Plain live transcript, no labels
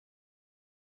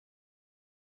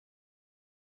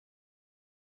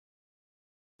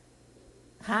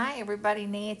Hi, everybody.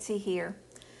 Nancy here.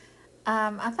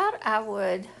 I thought I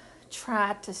would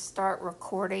try to start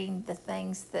recording the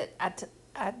things that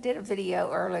I did a video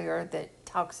earlier that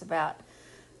talks about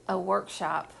a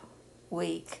workshop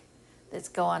week that's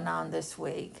going on this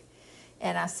week.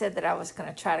 And I said that I was going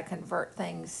to try to convert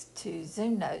things to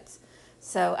Zoom notes.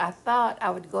 So I thought I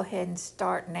would go ahead and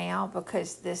start now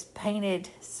because this painted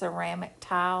ceramic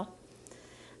tile,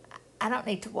 I don't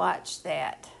need to watch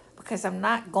that because I'm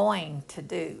not going to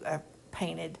do a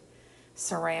painted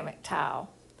ceramic tile.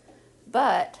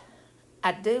 But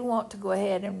I do want to go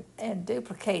ahead and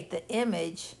duplicate the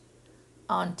image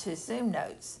onto Zoom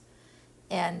Notes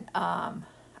and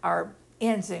or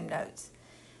in Zoom Notes.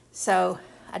 So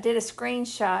I did a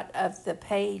screenshot of the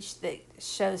page that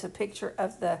shows a picture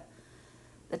of the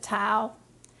tile.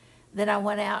 Then I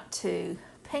went out to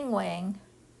Penguin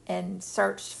and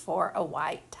searched for a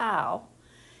white tile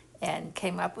and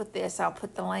came up with this. I'll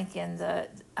put the link in the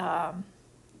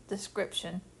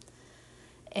description.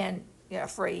 And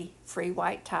free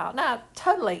white tile. Not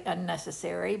totally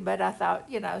unnecessary, but I thought,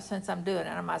 since I'm doing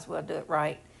it, I might as well do it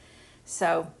right.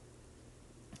 So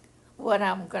what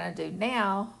I'm going to do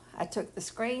now, I took the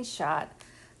screenshot.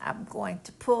 I'm going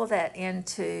to pull that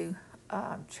into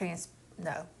trans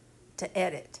no to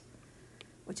edit,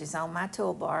 which is on my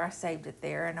toolbar. I saved it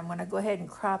there, and I'm going to go ahead and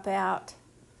crop out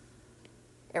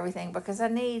everything because I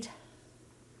need,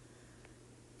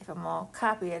 if I'm going to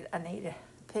copy it, I need a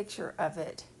picture of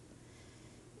it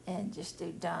and just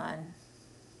do done.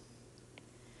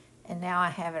 And now I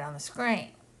have it on the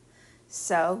screen.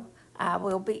 So I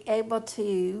will be able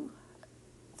to,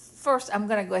 first I'm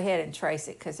going to go ahead and trace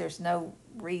it because there's no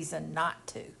reason not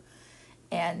to.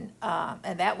 And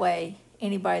that way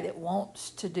anybody that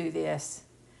wants to do this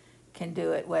can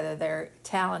do it, whether they're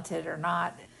talented or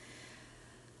not.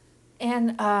 And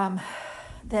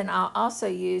then I'll also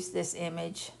use this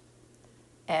image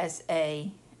as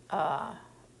a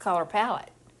color palette.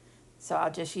 So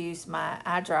I'll just use my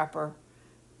eyedropper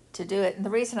to do it. And the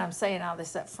reason I'm saying all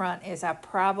this up front is I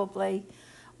probably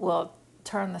will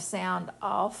turn the sound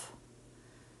off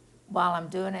while I'm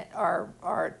doing it,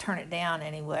 or turn it down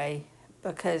anyway,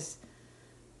 because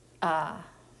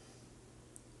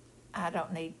I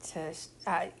don't need to,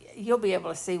 you'll be able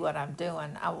to see what I'm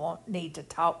doing. I won't need to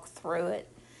talk through it.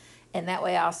 And that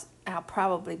way I'll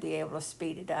probably be able to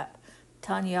speed it up.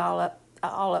 Telling you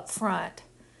all up front.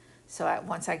 So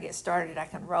once I get started, I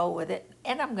can roll with it.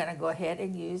 And I'm going to go ahead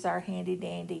and use our handy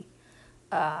dandy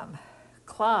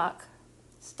clock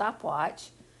stopwatch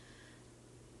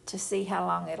to see how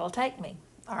long it'll take me.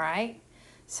 All right.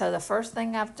 So the first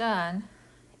thing I've done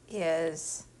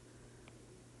is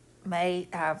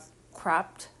I've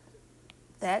cropped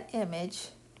that image,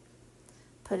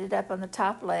 put it up on the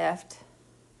top left,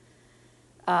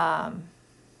 and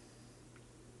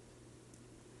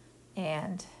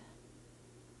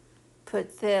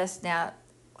put this. Now,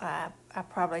 I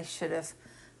probably should have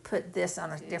put this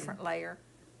on a different layer.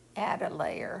 Add a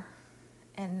layer.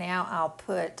 And now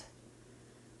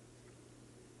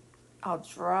I'll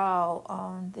draw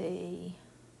on the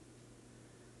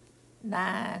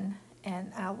 9,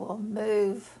 and I will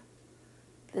move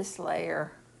this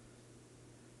layer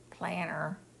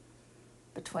planner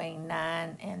between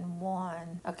 9 and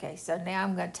 1. Okay, so now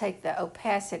I'm going to take the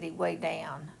opacity way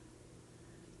down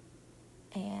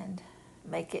and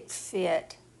make it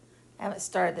fit. I haven't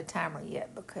started the timer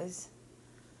yet because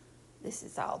this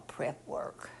is all prep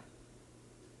work.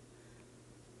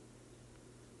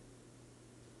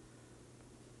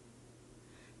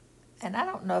 And I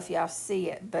don't know if y'all see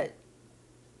it, but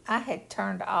I had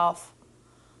turned off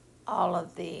all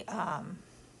of the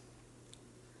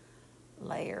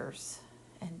layers.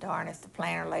 And darn if the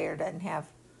planner layer doesn't have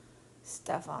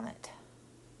stuff on it.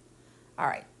 All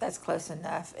right, that's close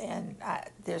enough, and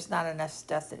there's not enough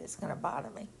stuff that it's going to bother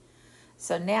me.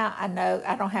 So now I know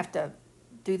I don't have to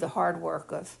do the hard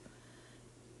work of,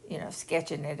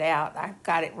 sketching it out. I've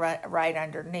got it right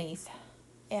underneath.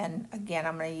 And again,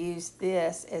 I'm going to use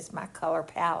this as my color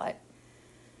palette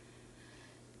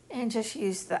and just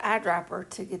use the eyedropper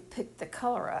to pick the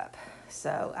color up.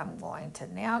 So I'm going to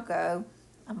now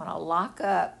I'm going to lock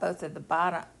up both of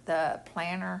the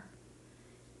planner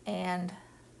and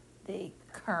the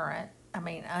current,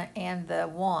 and the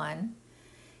 1.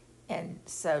 And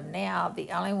so now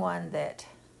the only one that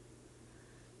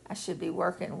I should be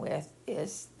working with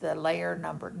is the layer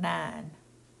number 9.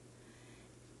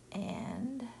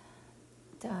 And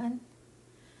done.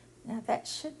 Now that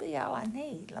should be all I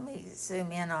need. Let me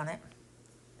zoom in on it.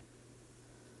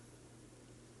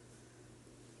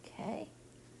 Okay.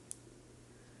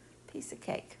 Piece of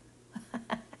cake.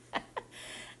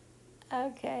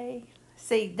 Okay.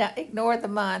 See, ignore the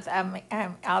month.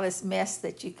 I'm all this mess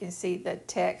that you can see the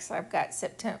text. I've got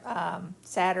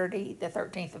Saturday, the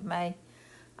 13th of May.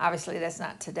 Obviously, that's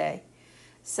not today.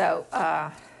 So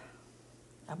I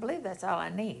believe that's all I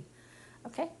need.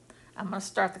 Okay, I'm going to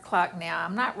start the clock now.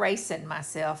 I'm not racing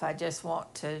myself. I just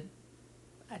like to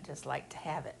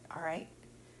have it. All right.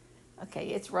 Okay,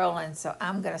 it's rolling, so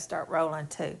I'm going to start rolling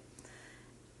too.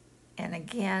 And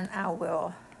again, I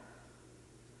will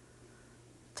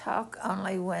talk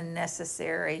only when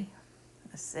necessary.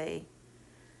 Let's see.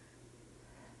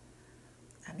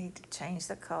 I need to change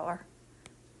the color.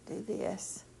 Do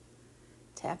this.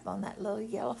 Tap on that little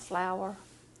yellow flower.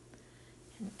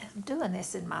 And I'm doing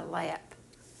this in my lap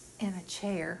in a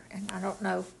chair, and I don't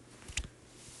know.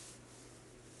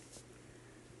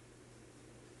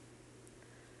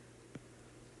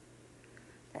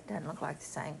 That doesn't look like the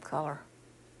same color.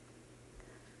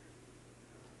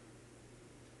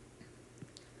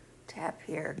 Tap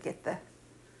here, get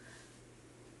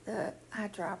the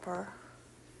eyedropper.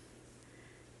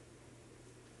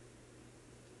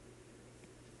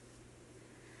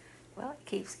 Well, it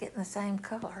keeps getting the same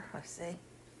color. Let's see.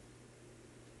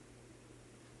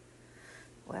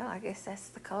 Well, I guess that's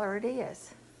the color it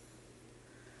is.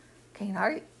 Can't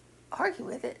argue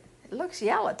with it. It looks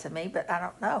yellow to me, but I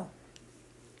don't know.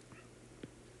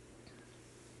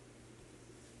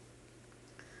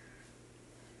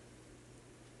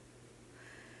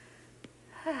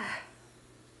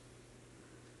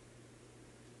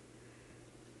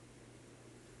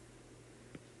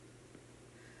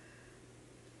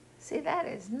 See, that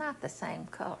is not the same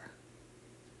color.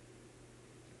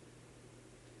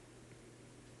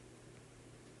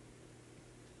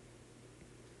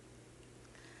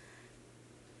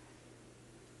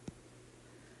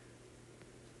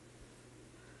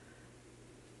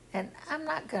 And I'm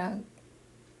not going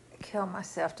to kill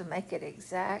myself to make it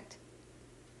exact.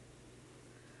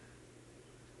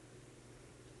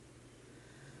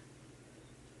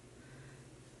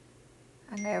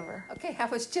 Okay, I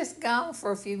was just gone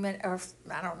for a few minutes, or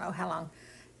I don't know how long,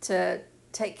 to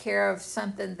take care of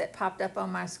something that popped up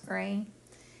on my screen.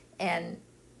 And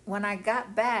when I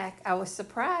got back, I was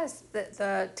surprised that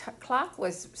the clock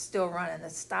was still running, the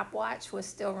stopwatch was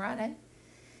still running.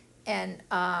 And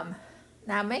now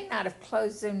I may not have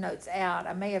closed Zoom Notes out.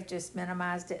 I may have just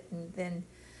minimized it and then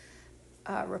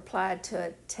replied to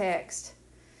a text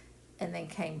and then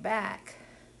came back.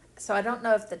 So I don't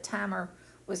know if the timer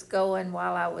was going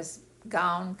while I was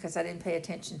gone because I didn't pay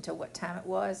attention to what time it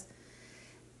was.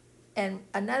 And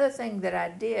another thing that I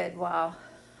did while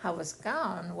I was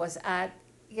gone was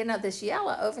this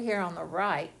yellow over here on the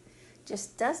right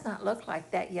just does not look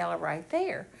like that yellow right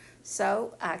there.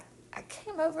 So I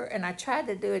came over and I tried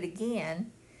to do it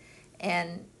again,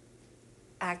 and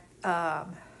I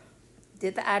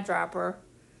did the eyedropper,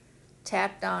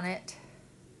 tapped on it,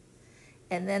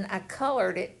 and then I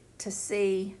colored it to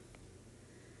see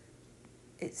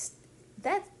it's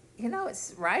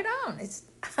right on. It's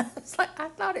like I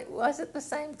thought it wasn't the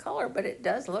same color, but it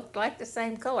does look like the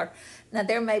same color. Now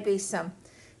there may be some,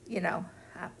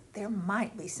 there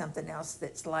might be something else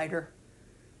that's lighter,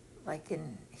 like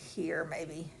in here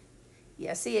maybe.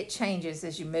 Yeah, see, it changes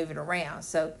as you move it around.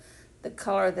 So the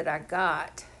color that I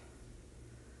got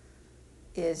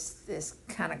is this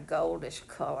kind of goldish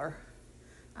color.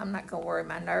 I'm not going to worry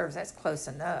my nerves. That's close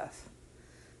enough.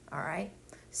 All right.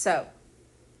 So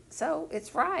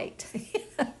it's right.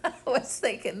 I was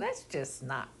thinking that's just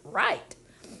not right.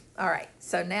 All right.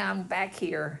 So now I'm back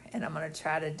here and I'm going to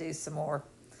try to do some more.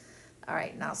 All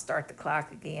right. And I'll start the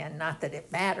clock again. Not that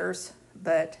it matters,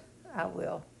 but I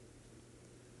will.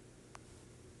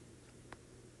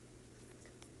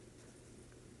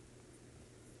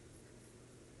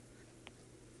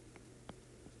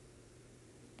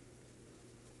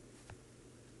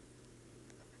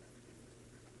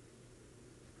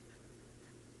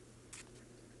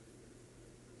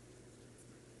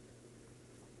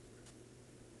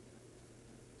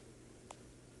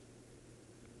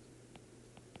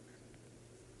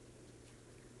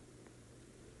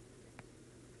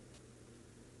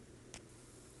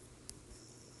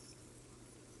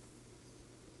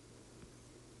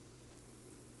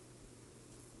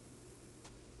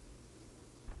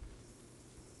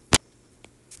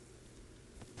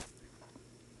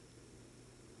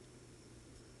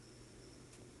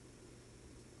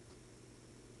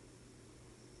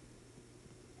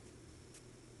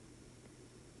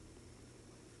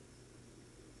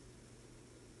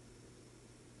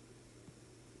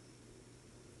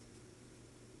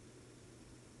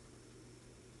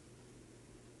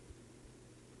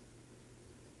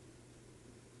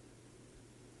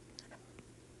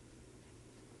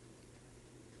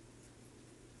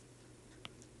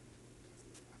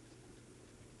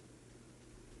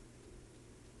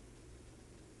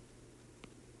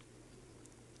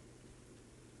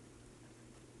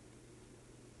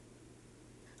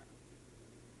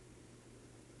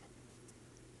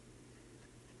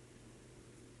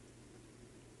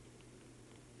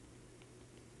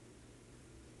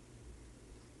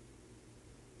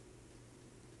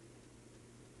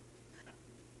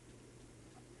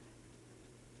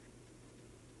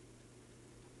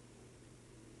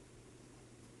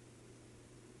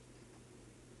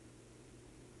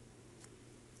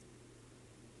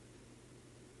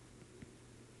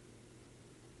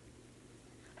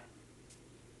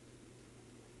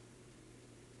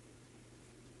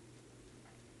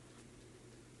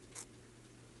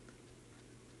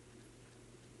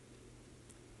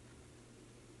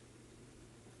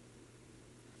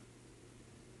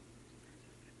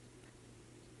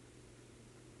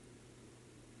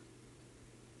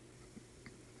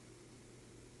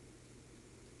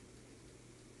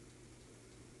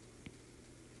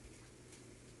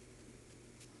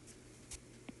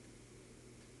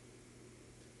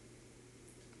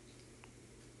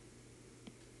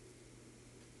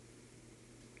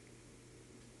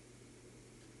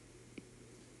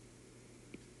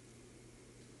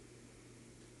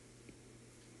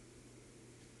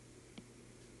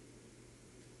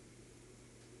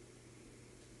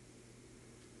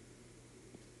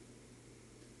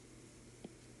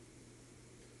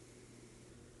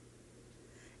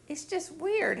 It's just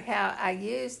weird how I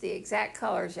used the exact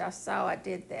colors. Y'all saw I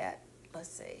did that. Let's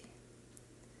see.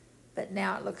 But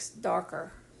now it looks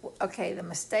darker. Okay, the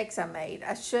mistakes I made.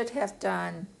 I should have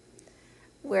done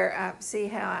where I see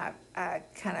how I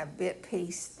kind of bit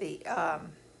piece the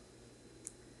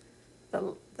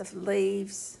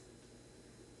leaves.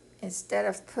 Instead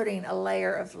of putting a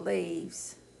layer of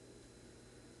leaves,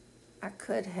 I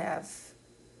could have,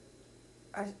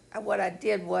 what I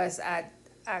did was I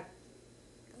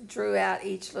drew out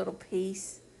each little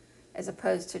piece as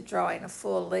opposed to drawing a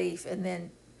full leaf and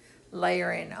then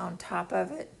layering on top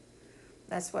of it.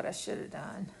 That's what I should have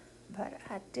done, but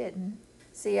I didn't.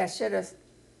 See, I should have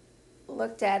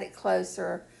looked at it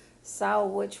closer, saw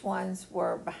which ones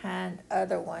were behind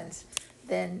other ones.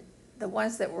 Then the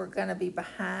ones that were going to be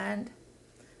behind,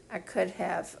 I could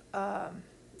have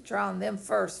drawn them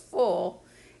first full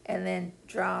and then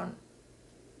drawn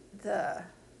the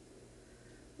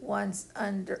ones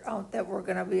that were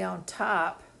going to be on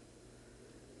top.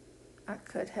 I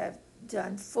could have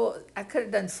done full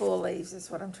leaves is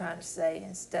what I'm trying to say,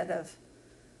 instead of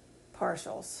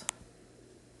partials.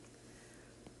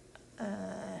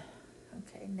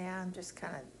 Okay, now I'm just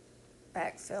kind of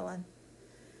backfilling.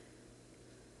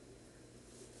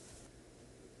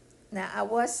 Now I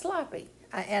was sloppy,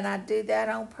 and I do that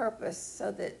on purpose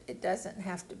so that it doesn't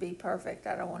have to be perfect.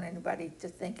 I don't want anybody to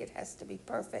think it has to be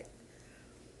perfect.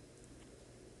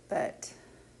 But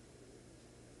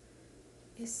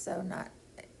it's so not.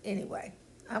 Anyway,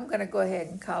 I'm going to go ahead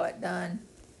and call it done.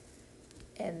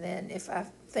 And then if I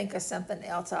think of something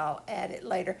else, I'll add it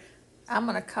later. I'm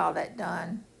going to call that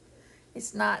done.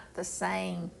 It's not the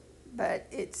same, but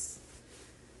it's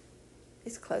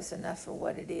close enough for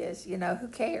what it is. You know, who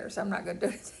cares? I'm not going to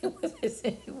do anything with this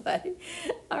anyway.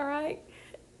 All right.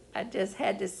 I just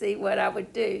had to see what I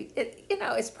would do.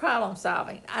 It's problem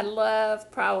solving. I love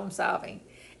problem solving.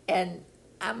 And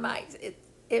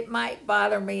it might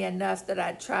bother me enough that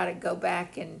I'd try to go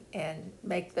back and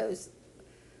make those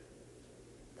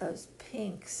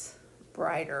pinks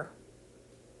brighter.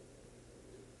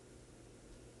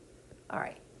 All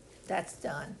right, that's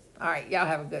done. All right, y'all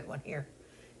have a good one here.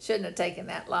 Shouldn't have taken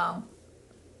that long.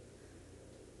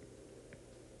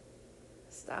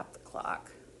 Stop the clock.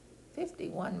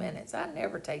 51 minutes. I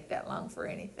never take that long for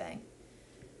anything.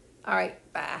 All right,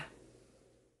 bye.